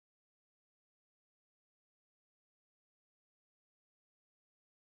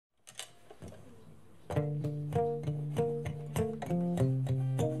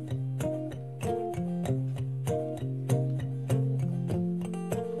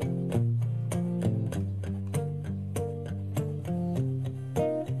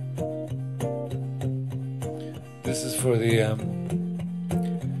for the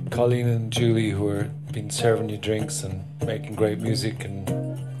Colleen and Julie who are been serving you drinks and making great music and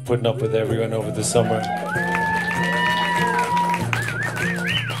putting up with everyone over the summer.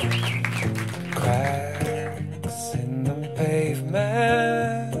 Cracks in the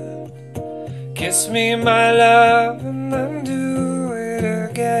pavement, kiss me my love and then do it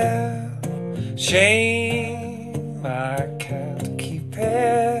again. Shame I can't keep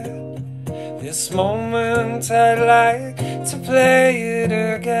it. This moment I'd like to play it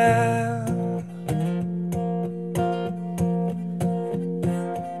again.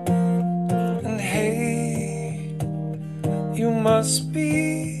 And hey, you must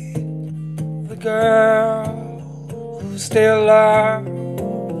be the girl who still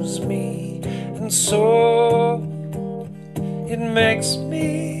loves me, and so it makes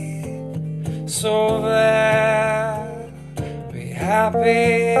me so very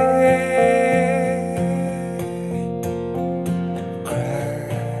happy.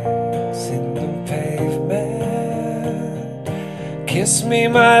 Kiss me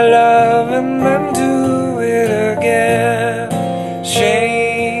my love and then do it again.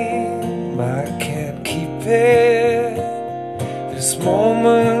 Shame I can't keep it. This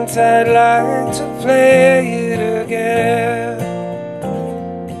moment I'd like to play it again.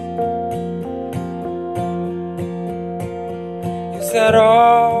 Is that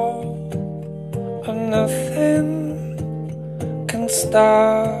all or nothing can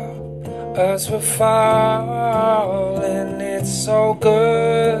stop us? We're falling. It's so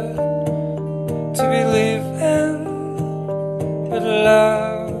good to be living, but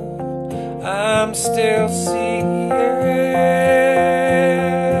love, I'm still seeing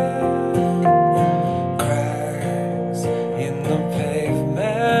cracks in the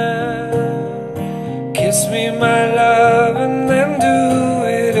pavement. Kiss me my love and then do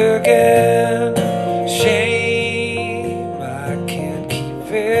it again. Shame I can't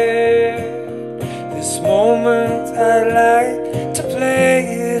keep it. This moment I'd like to play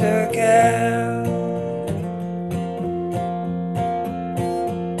it again.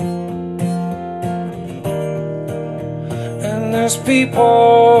 And there's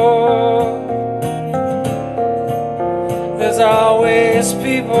people, there's always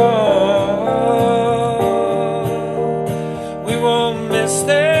people, we won't miss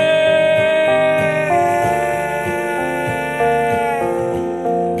them.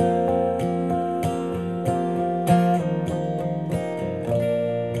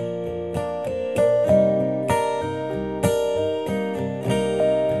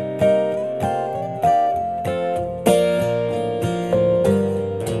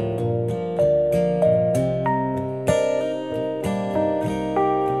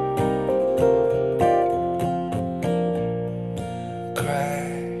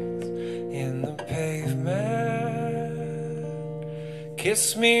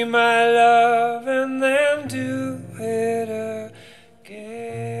 Kiss me my love and then do it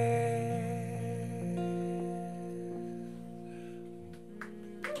again.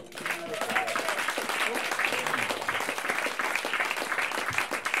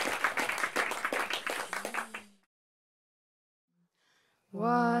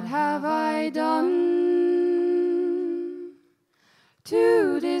 What have I done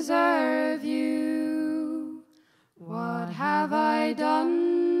to deserve you? What have I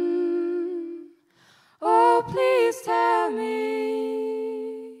done? Oh, please tell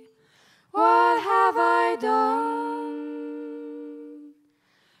me. What have I done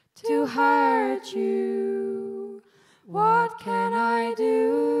to hurt you? What can I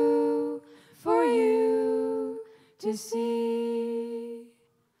do for you to see?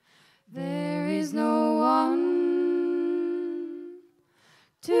 There is no one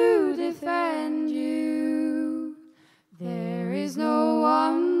to defend you. There is no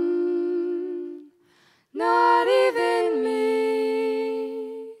one, not even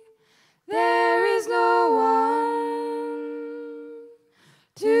me. There is no one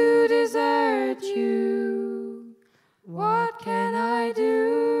to desert you. What can I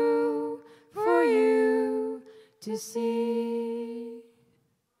do for you to see?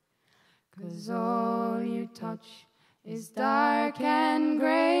 'Cause all you touch is dark and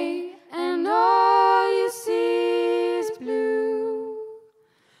gray, and all you see is blue.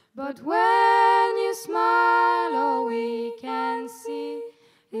 But when you smile, all we can see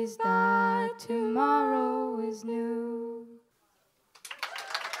is that tomorrow is new.